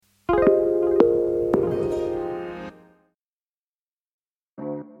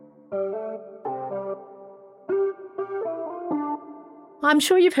I'm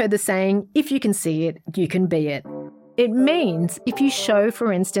sure you've heard the saying, if you can see it, you can be it. It means if you show,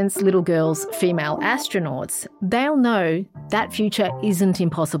 for instance, little girls female astronauts, they'll know that future isn't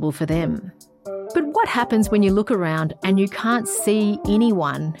impossible for them. But what happens when you look around and you can't see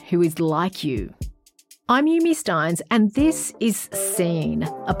anyone who is like you? I'm Yumi Stynes and this is Seen,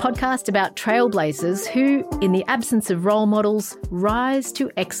 a podcast about trailblazers who, in the absence of role models, rise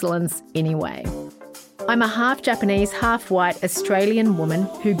to excellence anyway. I'm a half-Japanese, half-white Australian woman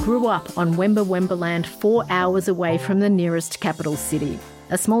who grew up on Wemba Wemba land 4 hours away from the nearest capital city,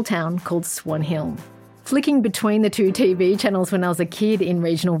 a small town called Swan Hill. Flicking between the two TV channels when I was a kid in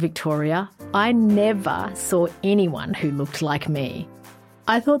regional Victoria, I never saw anyone who looked like me.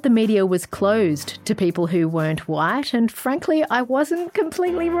 I thought the media was closed to people who weren't white, and frankly, I wasn't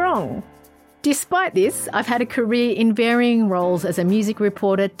completely wrong. Despite this, I've had a career in varying roles as a music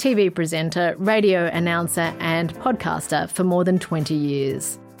reporter, TV presenter, radio announcer and podcaster for more than 20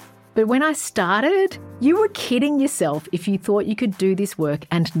 years. But when I started, you were kidding yourself if you thought you could do this work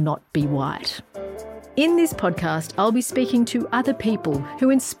and not be white. In this podcast, I'll be speaking to other people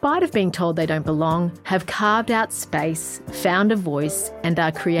who, in spite of being told they don't belong, have carved out space, found a voice and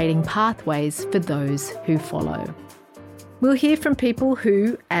are creating pathways for those who follow. We'll hear from people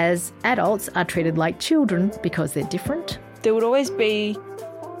who, as adults, are treated like children because they're different. There would always be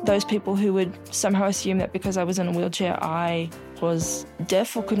those people who would somehow assume that because I was in a wheelchair, I was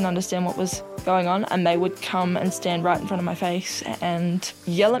deaf or couldn't understand what was going on, and they would come and stand right in front of my face and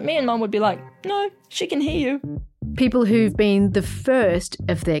yell at me, and Mum would be like, "No, she can hear you." People who've been the first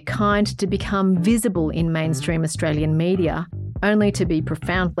of their kind to become visible in mainstream Australian media, only to be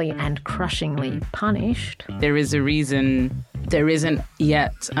profoundly and crushingly punished. There is a reason there isn't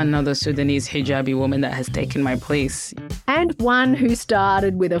yet another Sudanese hijabi woman that has taken my place. And one who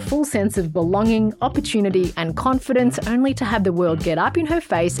started with a full sense of belonging, opportunity and confidence, only to have the world get up in her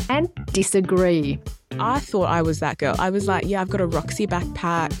face and disagree. I thought I was that girl. I was like, yeah, I've got a Roxy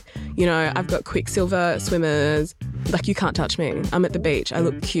backpack, I've got Quicksilver swimmers. Like, you can't touch me. I'm at the beach. I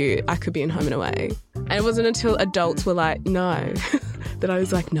look cute. I could be in Home and Away. And it wasn't until adults were like, no, that I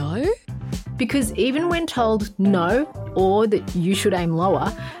was like, no? Because even when told no, or that you should aim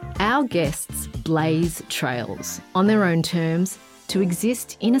lower, our guests blaze trails on their own terms to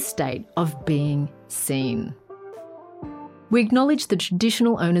exist in a state of being seen. We acknowledge the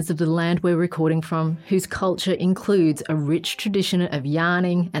traditional owners of the land we're recording from, whose culture includes a rich tradition of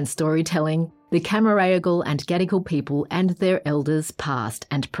yarning and storytelling, the Camarayagal and Gadigal people and their elders past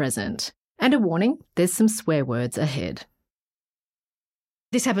and present. And a warning, there's some swear words ahead.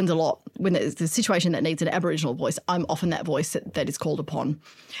 This happens a lot. When there's a situation that needs an Aboriginal voice, I'm often that voice that is called upon.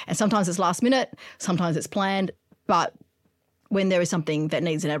 And sometimes it's last minute, sometimes it's planned, but when there is something that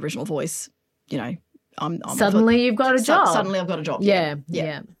needs an Aboriginal voice, I'm suddenly you've got a job. Suddenly I've got a job.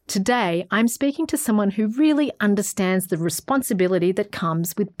 Yeah. Today, I'm speaking to someone who really understands the responsibility that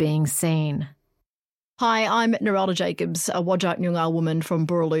comes with being seen. Hi, I'm Narelda Jacobs, a Whadjuk Noongar woman from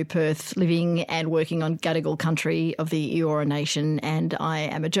Boorloo, Perth, living and working on Gadigal country of the Eora Nation, and I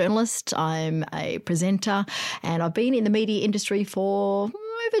am a journalist, I'm a presenter, and I've been in the media industry for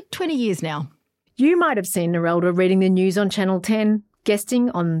over 20 years now. You might have seen Narelda reading the news on Channel 10,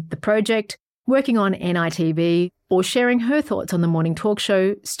 guesting on The Project, working on NITV, or sharing her thoughts on the morning talk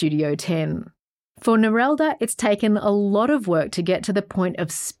show Studio 10. For Narelda, it's taken a lot of work to get to the point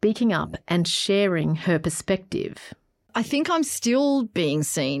of speaking up and sharing her perspective. I think I'm still being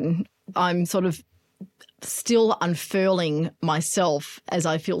seen. I'm sort of still unfurling myself as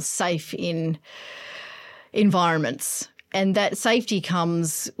I feel safe in environments. And that safety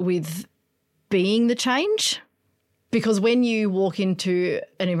comes with being the change. Because when you walk into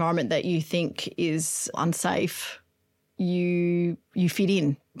an environment that you think is unsafe, you fit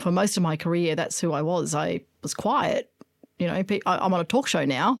in. For most of my career, that's who I was. I was quiet. I'm on a talk show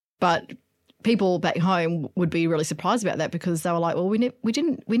now, but people back home would be really surprised about that because they were like, well,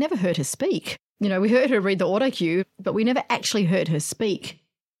 we never heard her speak. We heard her read the auto cue, but we never actually heard her speak.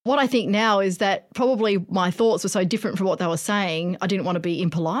 What I think now is that probably my thoughts were so different from what they were saying, I didn't want to be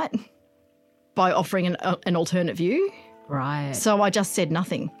impolite by offering an alternate view. Right. So I just said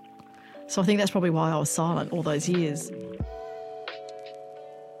nothing. So I think that's probably why I was silent all those years.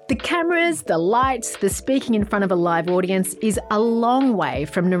 The cameras, the lights, the speaking in front of a live audience is a long way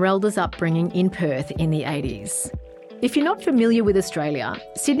from Narelda's upbringing in Perth in the 80s. If you're not familiar with Australia,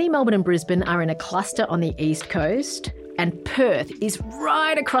 Sydney, Melbourne and Brisbane are in a cluster on the east coast, and Perth is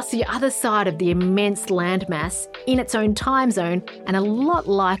right across the other side of the immense landmass in its own time zone and a lot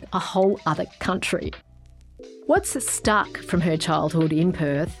like a whole other country. What's stuck from her childhood in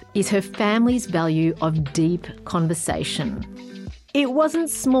Perth is her family's value of deep conversation. It wasn't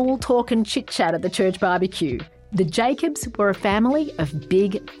small talk and chit-chat at the church barbecue. The Jacobs were a family of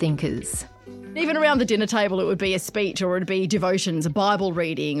big thinkers. Even around the dinner table, it would be a speech or it would be devotions, a Bible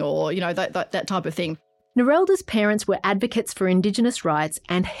reading or, that type of thing. Narelda's parents were advocates for Indigenous rights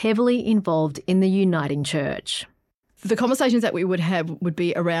and heavily involved in the Uniting Church. The conversations that we would have would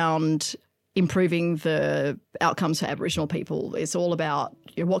be around improving the outcomes for Aboriginal people. It's all about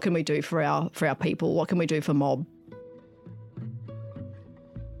what can we do for our people, what can we do for mob.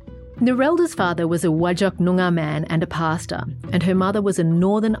 Narelda's father was a Whadjuk Noongar man and a pastor, and her mother was a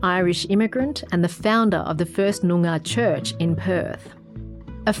Northern Irish immigrant and the founder of the first Noongar church in Perth.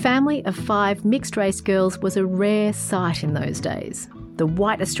 A family of 5 mixed-race girls was a rare sight in those days. The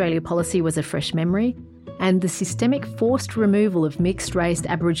White Australia policy was a fresh memory, and the systemic forced removal of mixed-race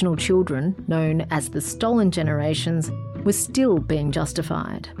Aboriginal children, known as the stolen generations, was still being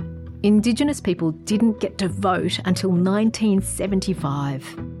justified. Indigenous people didn't get to vote until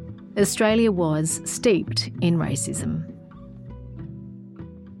 1975. Australia was steeped in racism.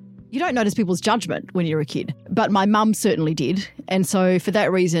 You don't notice people's judgment when you're a kid, but my mum certainly did. And so for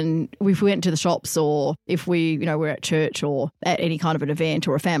that reason, if we went to the shops or if we, were at church or at any kind of an event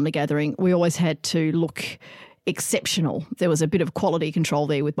or a family gathering, we always had to look exceptional. There was a bit of quality control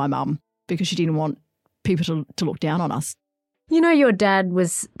there with my mum because she didn't want people to look down on us. Your dad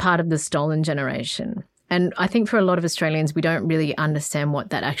was part of the stolen generation. And I think for a lot of Australians, we don't really understand what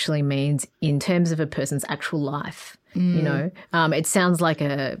that actually means in terms of a person's actual life. It sounds like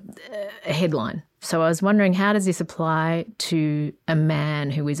a headline. So I was wondering, how does this apply to a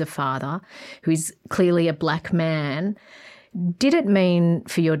man who is a father, who is clearly a black man? Did it mean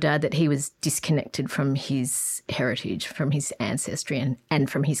for your dad that he was disconnected from his heritage, from his ancestry and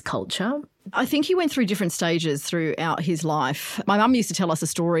from his culture? I think he went through different stages throughout his life. My mum used to tell us a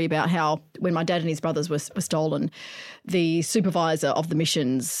story about how when my dad and his brothers were stolen, the supervisor of the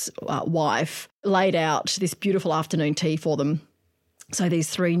mission's wife laid out this beautiful afternoon tea for them. So these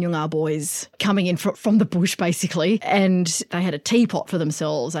 3 Noongar boys coming in from the bush, basically, and they had a teapot for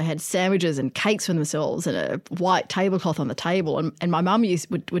themselves. They had sandwiches and cakes for themselves and a white tablecloth on the table. And my mum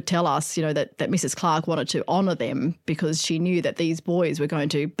would tell us, that Mrs. Clark wanted to honour them because she knew that these boys were going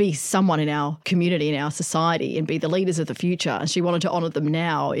to be someone in our community, in our society, and be the leaders of the future. And she wanted to honour them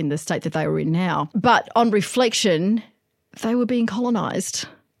now in the state that they were in now. But on reflection, they were being colonised.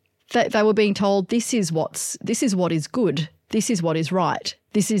 They were being told this is what is good. This is what is right.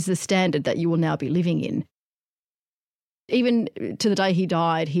 This is the standard that you will now be living in. Even to the day he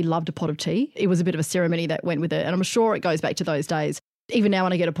died, he loved a pot of tea. It was a bit of a ceremony that went with it, and I'm sure it goes back to those days. Even now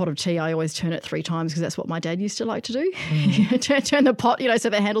when I get a pot of tea, I always turn it 3 times because that's what my dad used to like to do. Turn the pot, so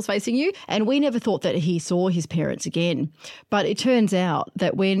the handle's facing you. And we never thought that he saw his parents again. But it turns out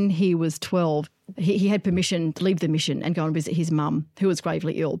that when he was 12, he had permission to leave the mission and go and visit his mum, who was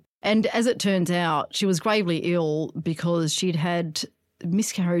gravely ill. And as it turns out, she was gravely ill because she'd had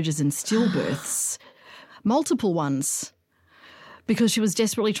miscarriages and stillbirths, multiple ones, because she was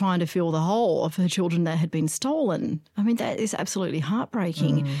desperately trying to fill the hole of her children that had been stolen. I mean, that is absolutely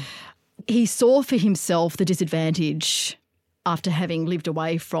heartbreaking. He saw for himself the disadvantage after having lived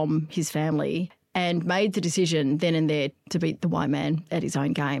away from his family and made the decision then and there to beat the white man at his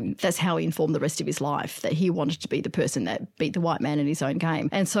own game. That's how he informed the rest of his life, that he wanted to be the person that beat the white man in his own game.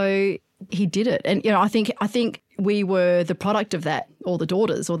 And so he did it. And, I think we were the product of that, or the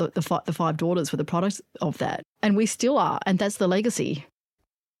daughters, or the 5 daughters were the product of that. And we still are, and that's the legacy.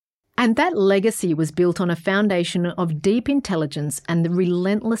 And that legacy was built on a foundation of deep intelligence and the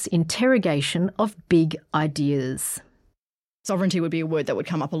relentless interrogation of big ideas. Sovereignty would be a word that would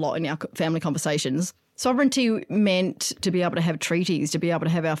come up a lot in our family conversations. Sovereignty meant to be able to have treaties, to be able to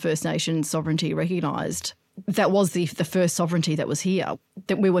have our First Nations sovereignty recognised. That was the first sovereignty that was here.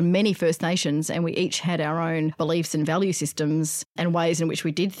 That we were many First Nations and we each had our own beliefs and value systems and ways in which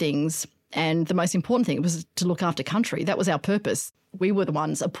we did things. And the most important thing was to look after country. That was our purpose. We were the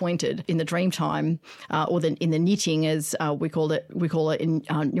ones appointed in the Dreamtime, or in the knitting, as we call it in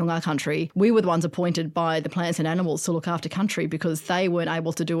Noongar country. We were the ones appointed by the plants and animals to look after country because they weren't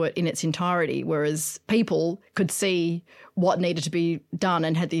able to do it in its entirety, whereas people could see what needed to be done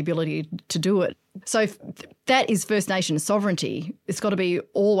and had the ability to do it. So that is First Nations sovereignty. It's got to be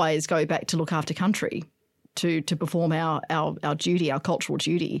always go back to look after country, to perform our duty, our cultural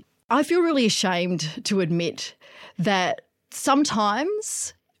duty. I feel really ashamed to admit that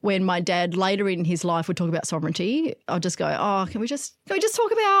sometimes when my dad later in his life would talk about sovereignty, I'll just go, can we just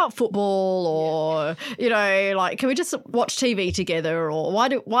talk about football, or, can we just watch TV together, or why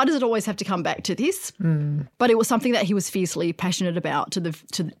does it always have to come back to this? But it was something that he was fiercely passionate about to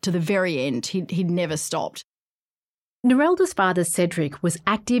the very end. He never stopped. Narelda's father, Cedric, was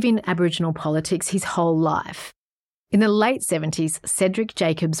active in Aboriginal politics his whole life. In the late 70s, Cedric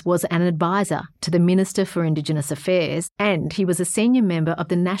Jacobs was an advisor to the Minister for Indigenous Affairs, and he was a senior member of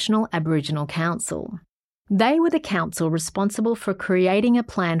the National Aboriginal Council. They were the council responsible for creating a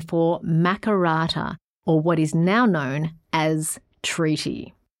plan for Makarrata, or what is now known as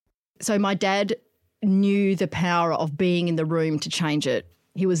treaty. So my dad knew the power of being in the room to change it.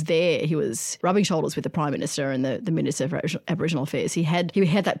 He was there. He was rubbing shoulders with the Prime Minister and the Minister for Aboriginal Affairs. He had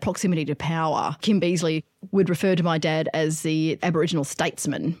that proximity to power. Kim Beazley would refer to my dad as the Aboriginal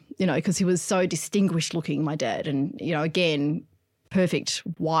statesman, because he was so distinguished looking, my dad. And, again, perfect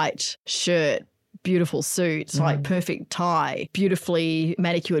white shirt, beautiful suits, like perfect tie, beautifully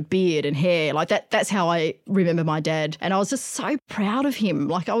manicured beard and hair. Like that's how I remember my dad. And I was just so proud of him.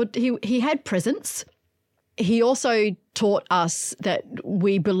 Like he had presence. He also taught us that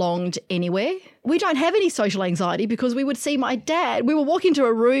we belonged anywhere. We don't have any social anxiety because we would see my dad. We would walk into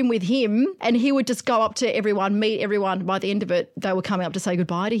a room with him and he would just go up to everyone, meet everyone. By the end of it, they were coming up to say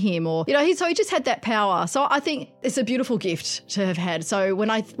goodbye to him. Or, so he just had that power. So I think it's a beautiful gift to have had. So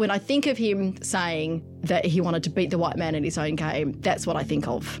when I think of him saying that he wanted to beat the white man in his own game, that's what I think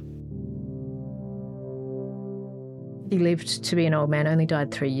of. He lived to be an old man, only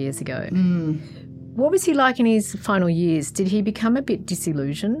died 3 years ago. What was he like in his final years? Did he become a bit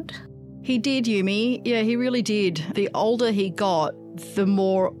disillusioned? He did, Yumi. Yeah, he really did. The older he got, the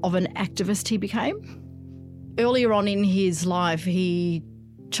more of an activist he became. Earlier on in his life, he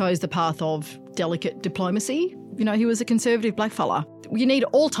chose the path of delicate diplomacy. He was a conservative blackfella. You need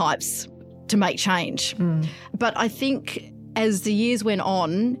all types to make change. But I think as the years went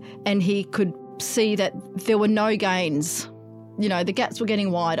on and he could see that there were no gains, the gaps were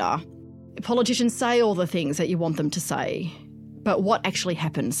getting wider. Politicians say all the things that you want them to say, but what actually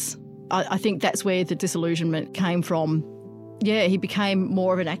happens? I think that's where the disillusionment came from. Yeah, he became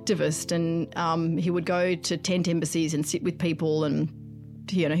more of an activist and he would go to tent embassies and sit with people and,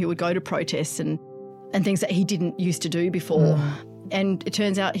 he would go to protests and things that he didn't used to do before. And it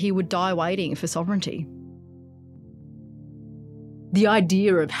turns out he would die waiting for sovereignty. The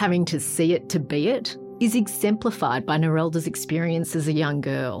idea of having to see it to be it is exemplified by Narelda's experience as a young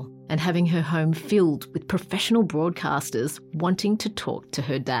girl and having her home filled with professional broadcasters wanting to talk to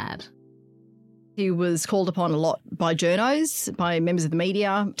her dad. He was called upon a lot by journos, by members of the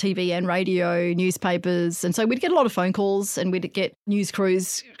media, TV and radio, newspapers. And so we'd get a lot of phone calls and we'd get news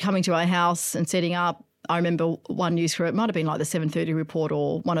crews coming to our house and setting up. I remember one news crew, it might have been like the 7:30 report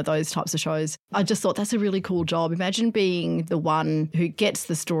or one of those types of shows. I just thought that's a really cool job. Imagine being the one who gets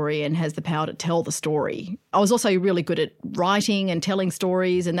the story and has the power to tell the story. I was also really good at writing and telling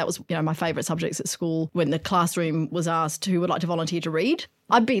stories, and that was, my favourite subjects at school. When the classroom was asked who would like to volunteer to read,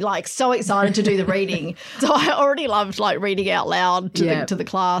 I'd be like so excited to do the reading. So I already loved like reading out loud to the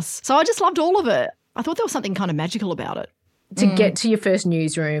class. So I just loved all of it. I thought there was something kind of magical about it. To get to your first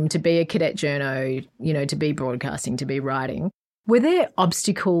newsroom, to be a cadet journo, to be broadcasting, to be writing. Were there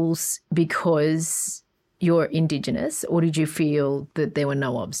obstacles because you're Indigenous, or did you feel that there were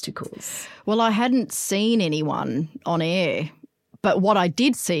no obstacles? Well, I hadn't seen anyone on air, but what I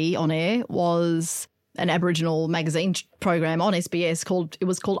did see on air was an Aboriginal magazine program on SBS called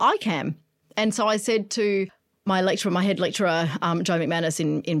ICAM. And so I said to my head lecturer, Jo McManus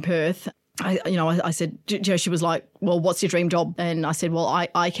in Perth, I said, she was like, well, what's your dream job? And I said, well,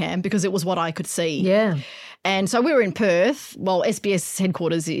 I can, because it was what I could see. Yeah. And so we were in Perth. Well, SBS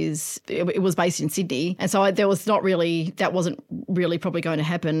headquarters it was based in Sydney. And so that wasn't really probably going to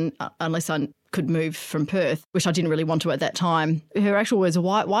happen unless I could move from Perth, which I didn't really want to at that time. Her actual words are,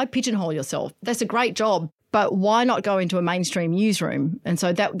 why pigeonhole yourself? That's a great job, but why not go into a mainstream newsroom? And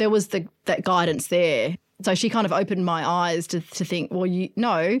so there was that guidance there. So she kind of opened my eyes to think, well,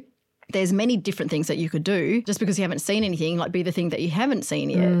 there's many different things that you could do. Just because you haven't seen anything, like be the thing that you haven't seen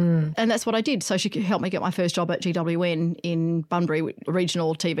yet. And that's what I did. So she helped me get my first job at GWN in Bunbury, a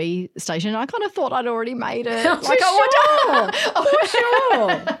regional TV station. I kind of thought I'd already made it. For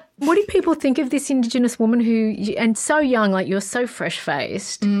sure. What do people think of this Indigenous woman and so young, like you're so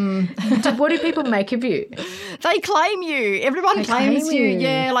fresh-faced? What do people make of you? They claim you. Everyone claims you.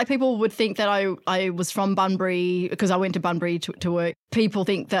 Yeah, like people would think that I was from Bunbury because I went to Bunbury to work. People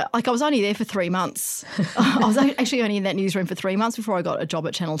think that, like, I was only there for 3 months. I was actually only in that newsroom for 3 months before I got a job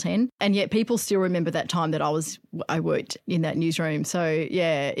at Channel 10. And yet people still remember that time that I worked in that newsroom. So,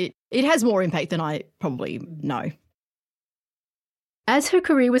 yeah, it has more impact than I probably know. As her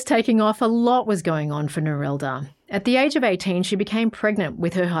career was taking off, a lot was going on for Narelda. At the age of 18, she became pregnant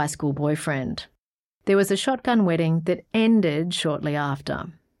with her high school boyfriend. There was a shotgun wedding that ended shortly after.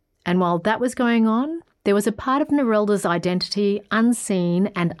 And while that was going on, there was a part of Narelda's identity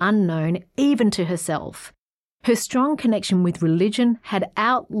unseen and unknown even to herself. Her strong connection with religion had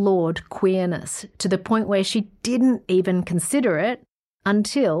outlawed queerness to the point where she didn't even consider it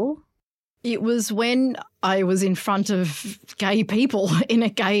until... It was when I was in front of gay people in a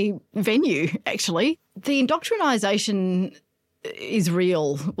gay venue, actually. The indoctrinisation is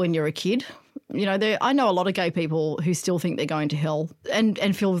real when you're a kid. You know, I know a lot of gay people who still think they're going to hell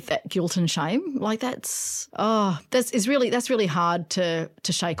and feel that guilt and shame. Like that's really hard to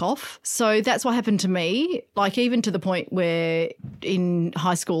shake off. So that's what happened to me. Like even to the point where in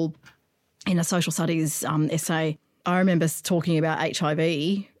high school, in a social studies essay, I remember talking about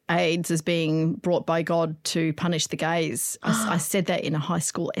HIV, AIDS as being brought by God to punish the gays. I said that in a high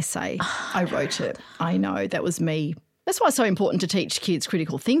school essay. I wrote it. I know, that was me. That's why it's so important to teach kids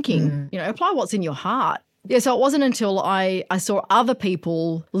critical thinking. You know, apply what's in your heart. Yeah, so it wasn't until I saw other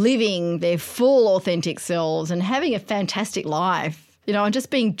people living their full authentic selves and having a fantastic life, you know, and just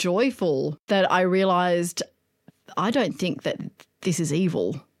being joyful that I realised I don't think that this is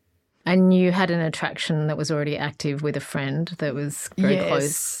evil. And you had an attraction that was already active with a friend that was very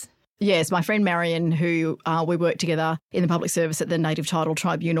close. Yes, my friend Marion, who we worked together in the public service at the Native Title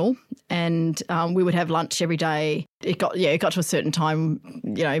Tribunal, and we would have lunch every day. It got to a certain time,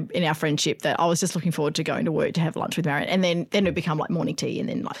 you know, in our friendship that I was just looking forward to going to work to have lunch with Marion, and then it would become like morning tea and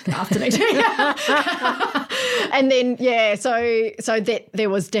then like afternoon tea. And then so that there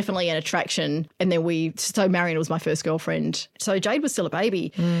was definitely an attraction, and then so Marion was my first girlfriend. So Jade was still a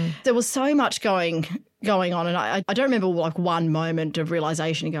baby. There was so much going on, and I don't remember like one moment of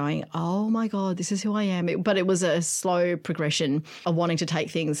realisation going, oh my God, this is who I am. But it was a slow progression of wanting to take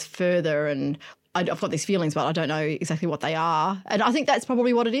things further, and I've got these feelings, but I don't know exactly what they are. And I think that's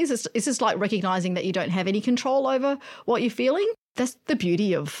probably what it is. It's just like recognising that you don't have any control over what you're feeling. That's the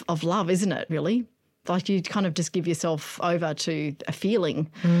beauty of love, isn't it, really? Like you kind of just give yourself over to a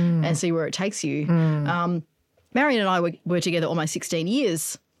feeling and see where it takes you. Marion and I were together almost 16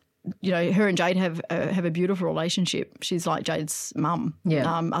 years. You know, her and Jade have a beautiful relationship. She's like Jade's mum,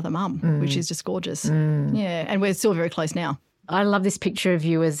 other mum, which is just gorgeous. Yeah, and we're still very close now. I love this picture of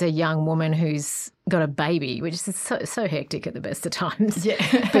you as a young woman who's got a baby, which is so hectic at the best of times.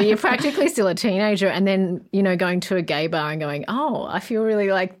 Yeah. But you're practically still a teenager, and then, you know, going to a gay bar and going, oh, I feel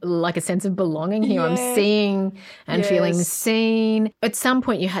really like a sense of belonging here. I'm seeing and feeling seen. At some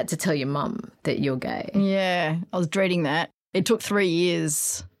point you had to tell your mum that you're gay. Yeah, I was dreading that. It took 3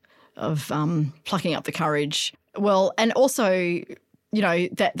 years of plucking up the courage. Well, and also, you know,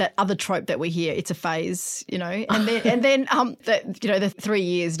 that other trope that we hear, it's a phase, you know, and then the 3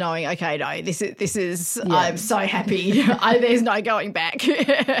 years knowing, okay, no, this is I'm so happy. There's no going back.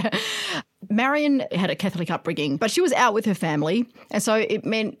 Marion had a Catholic upbringing, but she was out with her family, and so it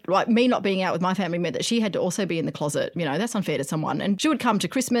meant, like, me not being out with my family meant that she had to also be in the closet. You know, that's unfair to someone. And she would come to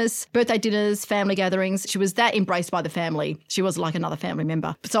Christmas, birthday dinners, family gatherings. She was that embraced by the family. She was like another family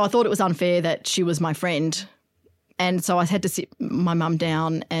member. So I thought it was unfair that she was my friend. And so I had to sit my mum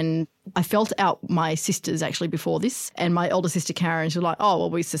down, and I felt out my sisters actually before this. And my older sister Karen, she was like, oh, well,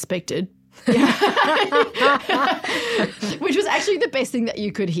 we suspected. Which was actually the best thing that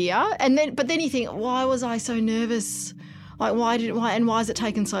you could hear. But then you think, why was I so nervous? Like, why has it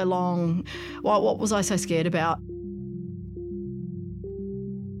taken so long? What was I so scared about?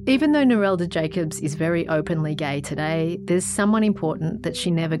 Even though Narelda Jacobs is very openly gay today, there's someone important that she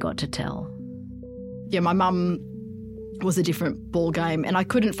never got to tell. Yeah, my mum was a different ball game, and I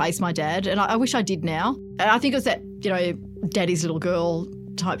couldn't face my dad, and I wish I did now. And I think it was that, you know, daddy's little girl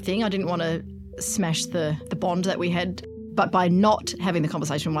type thing. I didn't want to smash the bond that we had, but by not having the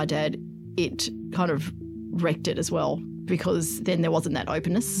conversation with my dad, it kind of wrecked it as well, because then there wasn't that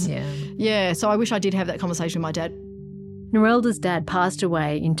openness. Yeah, so I wish I did have that conversation with my dad. Narelda's dad passed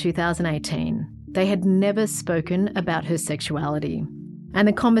away in 2018. They had never spoken about her sexuality. And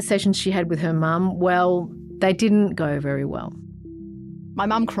the conversations she had with her mum, well, they didn't go very well. My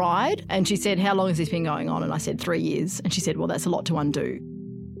mum cried and she said, how long has this been going on? And I said, 3 years. And she said, well, that's a lot to undo.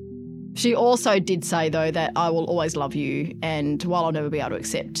 She also did say, though, that I will always love you, and while I'll never be able to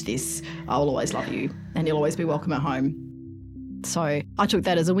accept this, I will always love you and you'll always be welcome at home. So I took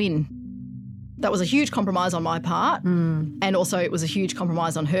that as a win. That was a huge compromise on my part, and also it was a huge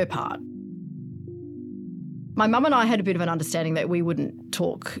compromise on her part. My mum and I had a bit of an understanding that we wouldn't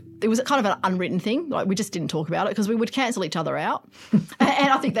talk. It was kind of an unwritten thing. Like, we just didn't talk about it because we would cancel each other out. And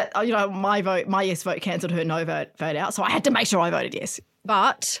I think that, you know, my yes vote cancelled her no vote out. So I had to make sure I voted yes.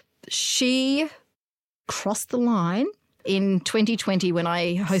 But she crossed the line in 2020 when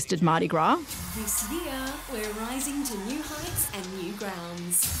I hosted Mardi Gras. This year, we're rising to new heights and new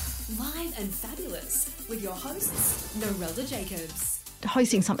grounds. Live and fabulous with your hosts, Narelda Jacobs.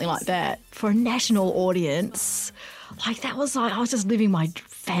 Hosting something like that for a national audience, like that was like I was just living my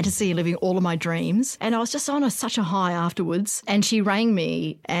fantasy, living all of my dreams. And I was just on such a high afterwards. And she rang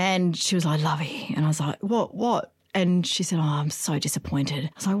me and she was like, "Lovey." And I was like, What? And she said, "Oh, I'm so disappointed."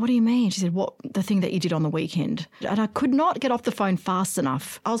 I was like, "What do you mean?" She said, "What, the thing that you did on the weekend?" And I could not get off the phone fast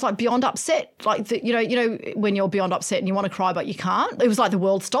enough. I was like beyond upset. Like, you know, when you're beyond upset and you want to cry but you can't. It was like the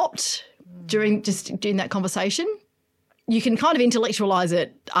world stopped during that conversation. You can kind of intellectualize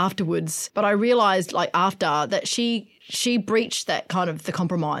it afterwards, but I realised like after that she breached that kind of the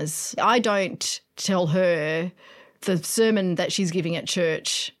compromise. I don't tell her the sermon that she's giving at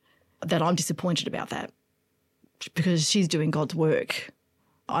church that I'm disappointed about that, because she's doing God's work.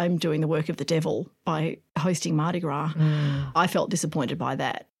 I'm doing the work of the devil by hosting Mardi Gras. I felt disappointed by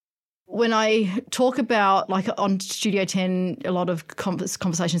that. When I talk about, like on Studio 10, a lot of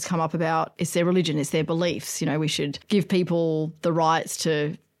conversations come up about it's their religion, it's their beliefs. You know, we should give people the rights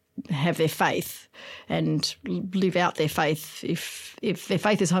to have their faith and live out their faith. If their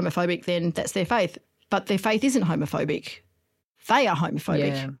faith is homophobic, then that's their faith. But their faith isn't homophobic. They are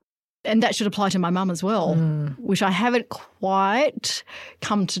homophobic. Yeah. And that should apply to my mum as well, which I haven't quite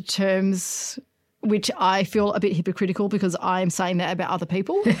come to terms, which I feel a bit hypocritical because I'm saying that about other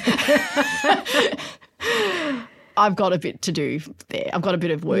people. I've got a bit to do there. I've got a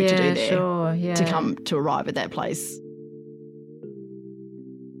bit of work to do there to arrive at that place.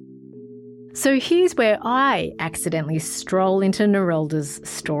 So here's where I accidentally stroll into Narelda's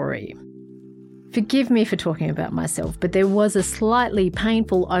story. Forgive me for talking about myself, but there was a slightly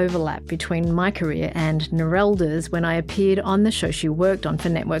painful overlap between my career and Narelda's when I appeared on the show she worked on for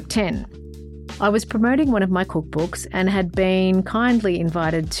Network 10. I was promoting one of my cookbooks and had been kindly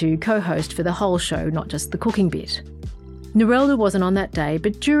invited to co-host for the whole show, not just the cooking bit. Narelda wasn't on that day,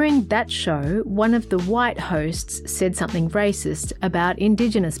 but during that show, one of the white hosts said something racist about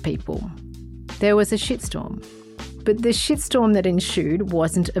Indigenous people. There was a shitstorm. But the shitstorm that ensued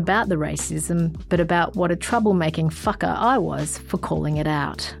wasn't about the racism, but about what a troublemaking fucker I was for calling it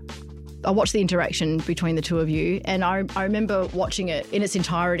out. I watched the interaction between the two of you, and I remember watching it in its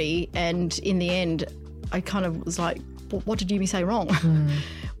entirety, and in the end, I kind of was like, what did Yumi say wrong?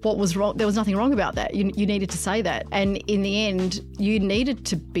 What was wrong? There was nothing wrong about that. You needed to say that. And in the end, you needed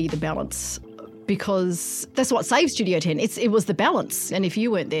to be the balance, because that's what saved Studio 10. It was the balance. And if you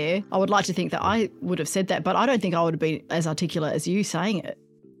weren't there, I would like to think that I would have said that, but I don't think I would have been as articulate as you saying it.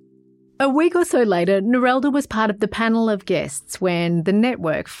 A week or so later, Narelda was part of the panel of guests when the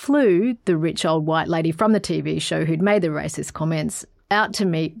network flew the rich old white lady from the TV show who'd made the racist comments out to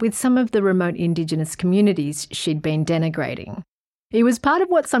meet with some of the remote Indigenous communities she'd been denigrating. It was part of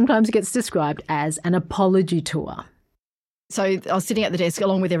what sometimes gets described as an apology tour. So I was sitting at the desk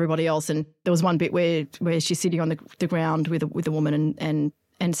along with everybody else, and there was one bit where she's sitting on the ground with a woman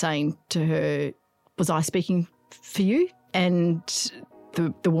and saying to her, "Was I speaking for you?" And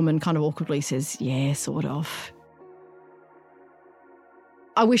the woman kind of awkwardly says, "Yeah, sort of."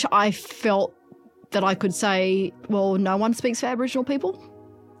 I wish I felt that I could say, well, no one speaks for Aboriginal people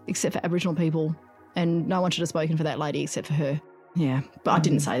except for Aboriginal people, and no one should have spoken for that lady except for her. Yeah, but I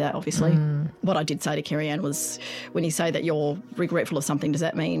didn't say that, obviously. What I did say to Kerry-Ann was, when you say that you're regretful of something, does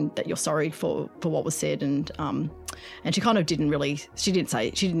that mean that you're sorry for what was said? And she kind of didn't really, she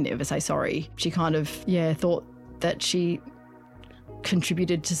didn't ever say sorry. She kind of, thought that she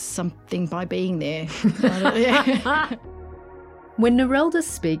contributed to something by being there. When Narelda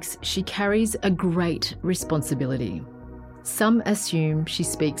speaks, she carries a great responsibility. Some assume she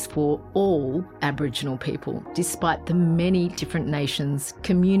speaks for all Aboriginal people, despite the many different nations,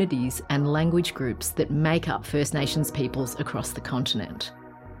 communities and language groups that make up First Nations peoples across the continent.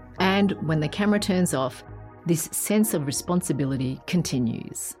 And when the camera turns off, this sense of responsibility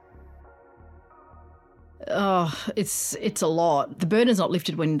continues. Oh, it's a lot. The burden's not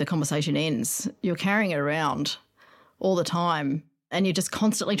lifted when the conversation ends. You're carrying it around all the time. And you're just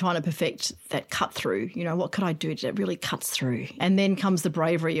constantly trying to perfect that cut through. You know, what could I do that really cuts through? And then comes the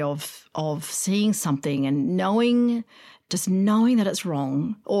bravery of seeing something and knowing that it's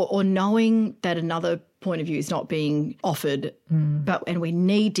wrong, or knowing that another point of view is not being offered. And we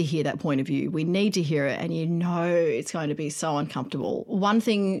need to hear that point of view. We need to hear it, and you know it's going to be so uncomfortable. One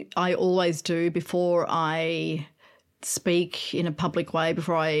thing I always do before I speak in a public way,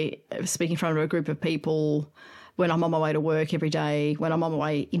 before I speak in front of a group of people, when I'm on my way to work every day, when I'm on my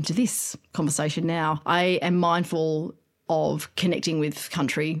way into this conversation now, I am mindful of connecting with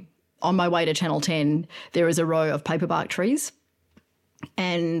country. On my way to Channel 10, there is a row of paperbark trees.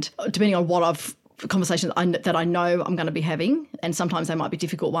 And depending on what I've conversations that I know I'm going to be having, and sometimes they might be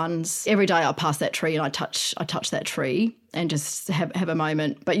difficult ones. Every day I pass that tree and I touch that tree and just have a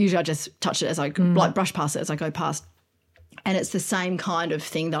moment. But usually I just touch it as I like brush past it as I go past. And it's the same kind of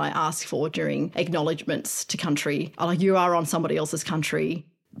thing that I ask for during acknowledgements to country. Like, you are on somebody else's country,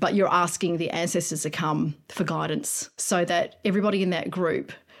 but you're asking the ancestors to come for guidance so that everybody in that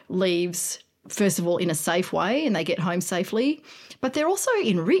group leaves, first of all, in a safe way and they get home safely, but they're also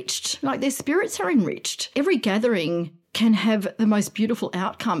enriched. Like, their spirits are enriched. Every gathering can have the most beautiful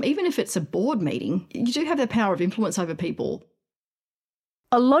outcome, even if it's a board meeting. You do have the power of influence over people.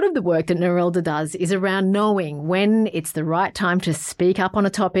 A lot of the work that Narelda does is around knowing when it's the right time to speak up on a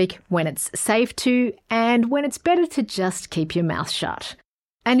topic, when it's safe to, and when it's better to just keep your mouth shut.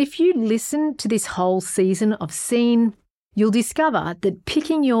 And if you listen to this whole season of Seen, you'll discover that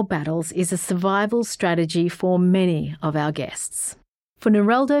picking your battles is a survival strategy for many of our guests. For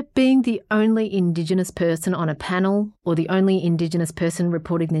Narelda, being the only Indigenous person on a panel or the only Indigenous person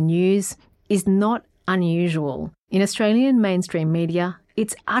reporting the news is not unusual. In Australian mainstream media,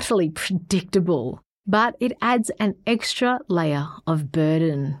 it's utterly predictable, but it adds an extra layer of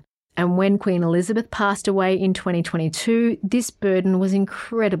burden. And when Queen Elizabeth passed away in 2022, this burden was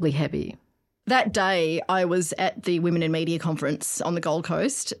incredibly heavy. That day, I was at the Women in Media conference on the Gold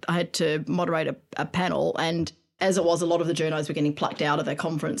Coast. I had to moderate a panel, and as it was, a lot of the journos were getting plucked out of the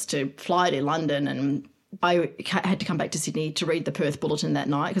conference to fly to London, and I had to come back to Sydney to read the Perth Bulletin that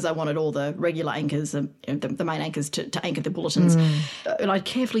night because I wanted all the regular anchors, the main anchors, to anchor the bulletins. And I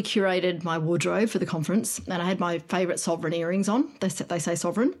carefully curated my wardrobe for the conference, and I had my favourite sovereign earrings on. They say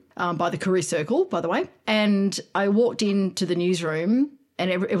sovereign, by the Koori Circle, by the way. And I walked into the newsroom, and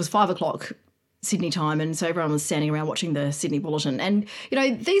it was 5 o'clock Sydney time, and so everyone was standing around watching the Sydney Bulletin. And, you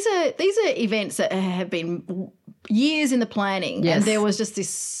know, these are events that have been years in the planning. Yes. And there was just this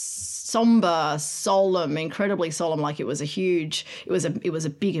somber, solemn, incredibly solemn, like it was a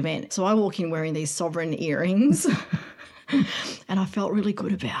big event. So I walk in wearing these sovereign earrings and I felt really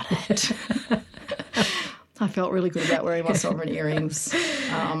good about it. I felt really good about wearing my sovereign earrings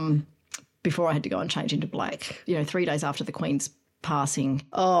before I had to go and change into black, 3 days after the Queen's passing.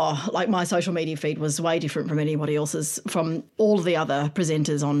 Oh, like, my social media feed was way different from anybody else's, from all of the other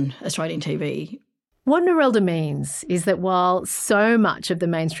presenters on Australian TV. What Narelda means is that while so much of the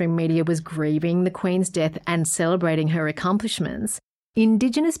mainstream media was grieving the Queen's death and celebrating her accomplishments,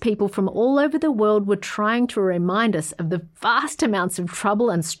 Indigenous people from all over the world were trying to remind us of the vast amounts of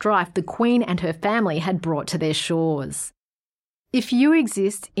trouble and strife the Queen and her family had brought to their shores. If you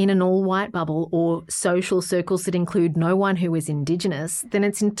exist in an all-white bubble or social circles that include no one who is Indigenous, then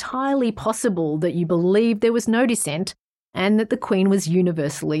it's entirely possible that you believe there was no dissent and that the Queen was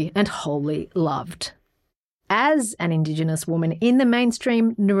universally and wholly loved. As an Indigenous woman in the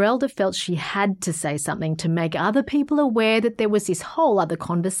mainstream, Narelda felt she had to say something to make other people aware that there was this whole other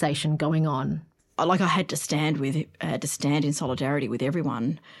conversation going on. I had to stand in solidarity with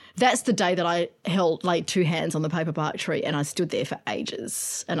everyone. That's the day that I laid two hands on the paper bark tree, and I stood there for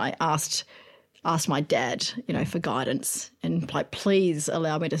ages, and I asked my dad, for guidance and, please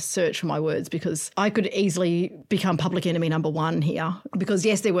allow me to search for my words, because I could easily become public enemy number one here. Because,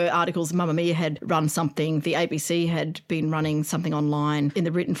 yes, there were articles. Mamma Mia had run something. The ABC had been running something online in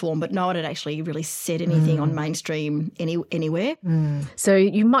the written form, but no one had actually really said anything on mainstream anywhere. So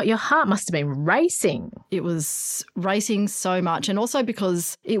your heart must have been racing. It was racing so much, and also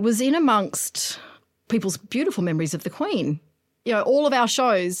because it was in amongst people's beautiful memories of the Queen. All of our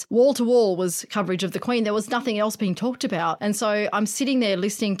shows, wall to wall, was coverage of the Queen. There was nothing else being talked about. And so I'm sitting there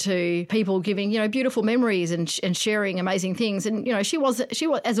listening to people giving, beautiful memories and sharing amazing things. And, she was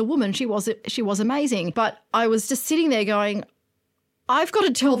as a woman, she was amazing. But I was just sitting there going, I've got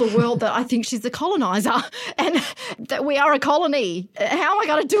to tell the world that I think she's the coloniser and that we are a colony. How am I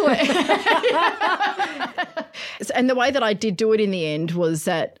going to do it? And the way that I did do it in the end was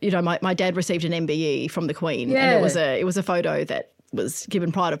that, my dad received an MBE from the Queen. Yeah. And it was a photo that was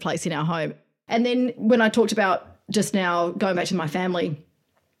given pride of place in our home. And then when I talked about just now going back to my family,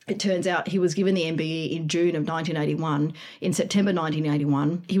 it turns out he was given the MBE in June of 1981. In September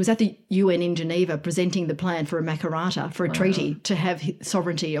 1981, he was at the UN in Geneva presenting the plan for a Makarrata, for a treaty to have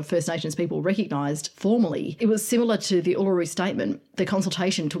sovereignty of First Nations people recognised formally. It was similar to the Uluru Statement. The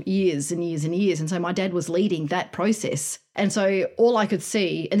consultation took years and years and years, and so my dad was leading that process. And so all I could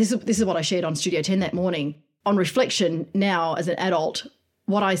see, and this is what I shared on Studio 10 that morning, on reflection now as an adult,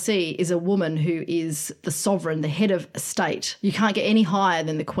 what I see is a woman who is the sovereign, the head of a state. You can't get any higher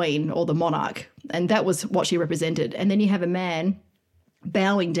than the Queen or the monarch. And that was what she represented. And then you have a man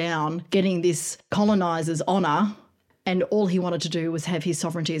bowing down, getting this coloniser's honour And all he wanted to do was have his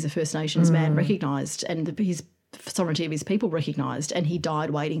sovereignty as a First Nations man recognised and his sovereignty of his people recognised, and he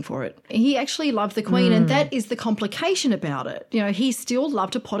died waiting for it. He actually loved the Queen, and that is the complication about it. You know, he still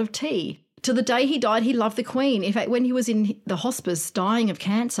loved a pot of tea. To the day he died, he loved the Queen. In fact, when he was in the hospice dying of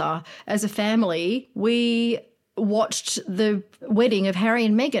cancer, as a family, we watched the wedding of Harry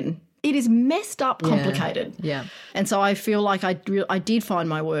and Meghan. It is messed up complicated. Yeah. And so I feel like I did find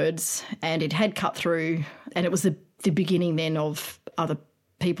my words, and it had cut through, and it was the beginning then of other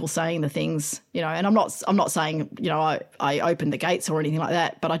people saying the things, you know, and I'm not saying, you know, I opened the gates or anything like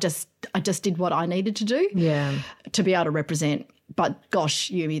that, but I just did what I needed to do to be able to represent. But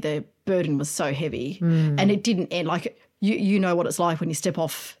gosh, Yumi, the burden was so heavy and it didn't end. Like you know what it's like when you step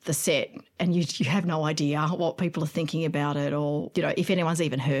off the set and you have no idea what people are thinking about it, or, you know, if anyone's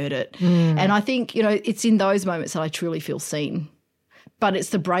even heard it. And I think, you know, it's in those moments that I truly feel seen. But it's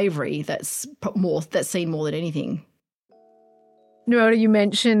the bravery that's seen more than anything. Narelda, you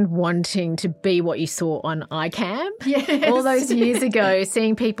mentioned wanting to be what you saw on iCam. Yes. All those years ago,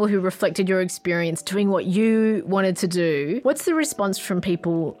 seeing people who reflected your experience doing what you wanted to do. What's the response from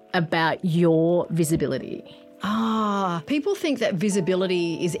people about your visibility? People think that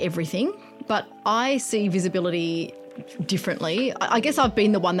visibility is everything, but I see visibility differently. I guess I've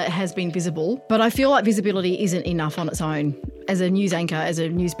been the one that has been visible, but I feel like visibility isn't enough on its own. As a news anchor, as a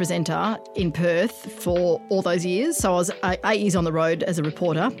news presenter in Perth for all those years, so I was 8 years on the road as a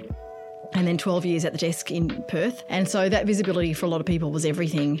reporter and then 12 years at the desk in Perth. And so that visibility for a lot of people was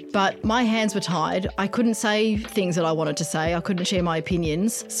everything. But my hands were tied. I couldn't say things that I wanted to say. I couldn't share my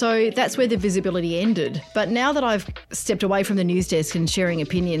opinions. So that's where the visibility ended. But now that I've stepped away from the news desk and sharing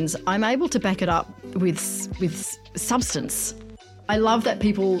opinions, I'm able to back it up with substance. I love that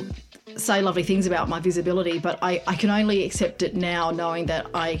people say lovely things about my visibility, but I can only accept it now knowing that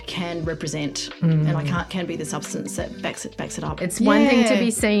I can represent and I can be the substance that backs it up. It's one thing to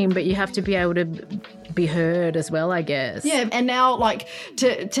be seen, but you have to be able to be heard as well, I guess. Yeah, and now like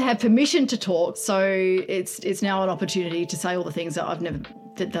to have permission to talk, so it's now an opportunity to say all the things that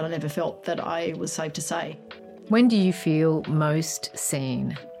I never felt that I was safe to say. When do you feel most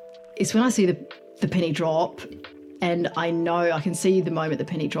seen? It's when I see the penny drop. And I know I can see the moment the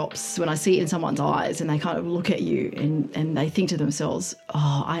penny drops when I see it in someone's eyes and they kind of look at you and they think to themselves,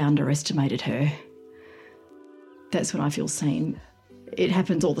 oh, I underestimated her. That's when I feel seen. It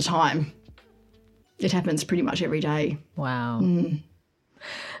happens all the time. It happens pretty much every day. Wow.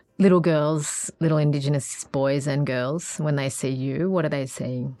 Little girls, little Indigenous boys and girls, when they see you, what are they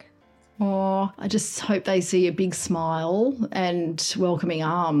seeing? Oh, I just hope they see a big smile and welcoming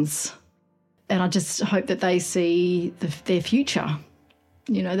arms. And I just hope that they see their future,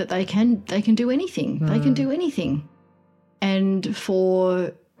 you know, that they can do anything. They can do anything. And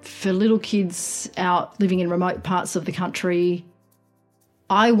for little kids out living in remote parts of the country,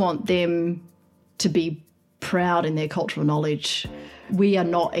 I want them to be proud in their cultural knowledge. We are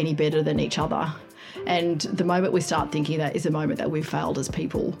not any better than each other. And the moment we start thinking that is the moment that we've failed as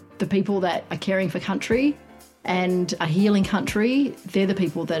people. The people that are caring for country and a healing country, they're the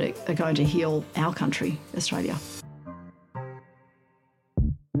people that are going to heal our country, Australia.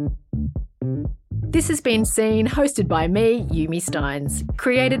 This has been Seen, hosted by me, Yumi Stynes,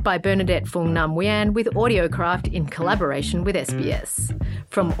 created by Bernadette Fung Nam Wian with Audiocraft in collaboration with SBS.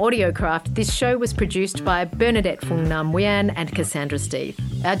 From Audiocraft, this show was produced by Bernadette Fung Nam Wian and Cassandra Steve.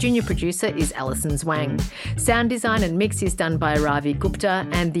 Our junior producer is Alison Zwang. Sound design and mix is done by Ravi Gupta,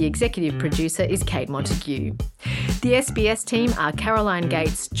 and the executive producer is Kate Montague. The SBS team are Caroline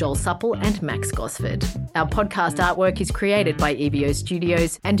Gates, Joel Supple and Max Gosford. Our podcast artwork is created by EBO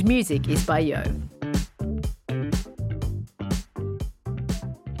Studios and music is by Yo.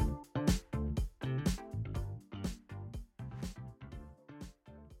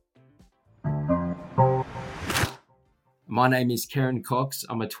 My name is Karen Cox.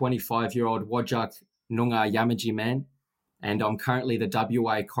 I'm a 25-year-old Whadjuk Noongar Yamaji man, and I'm currently the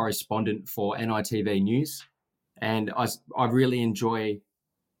WA correspondent for NITV News. And I really enjoy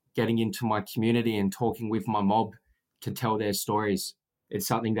getting into my community and talking with my mob to tell their stories. It's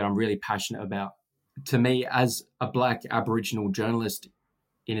something that I'm really passionate about. To me, as a Black Aboriginal journalist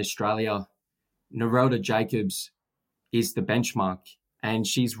in Australia, Narelda Jacobs is the benchmark, and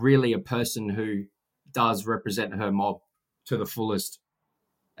she's really a person who does represent her mob to the fullest.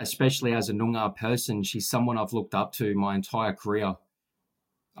 Especially as a Noongar person, she's someone I've looked up to my entire career.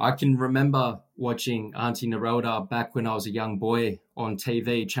 I can remember watching Auntie Narelda back when I was a young boy on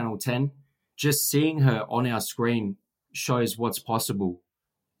TV, Channel 10. Just seeing her on our screen shows what's possible.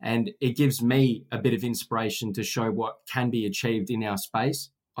 And it gives me a bit of inspiration to show what can be achieved in our space.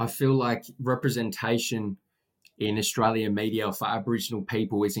 I feel like representation in Australian media for Aboriginal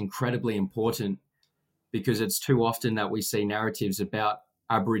people is incredibly important, because it's too often that we see narratives about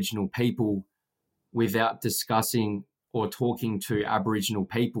Aboriginal people without discussing or talking to Aboriginal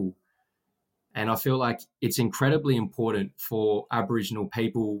people. And I feel like it's incredibly important for Aboriginal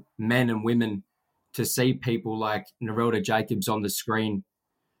people, men and women, to see people like Narelda Jacobs on the screen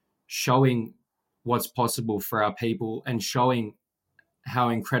showing what's possible for our people and showing how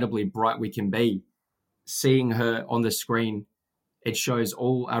incredibly bright we can be. Seeing her on the screen, it shows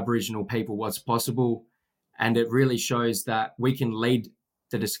all Aboriginal people what's possible, and it really shows that we can lead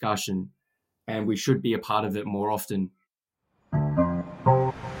the discussion and we should be a part of it more often.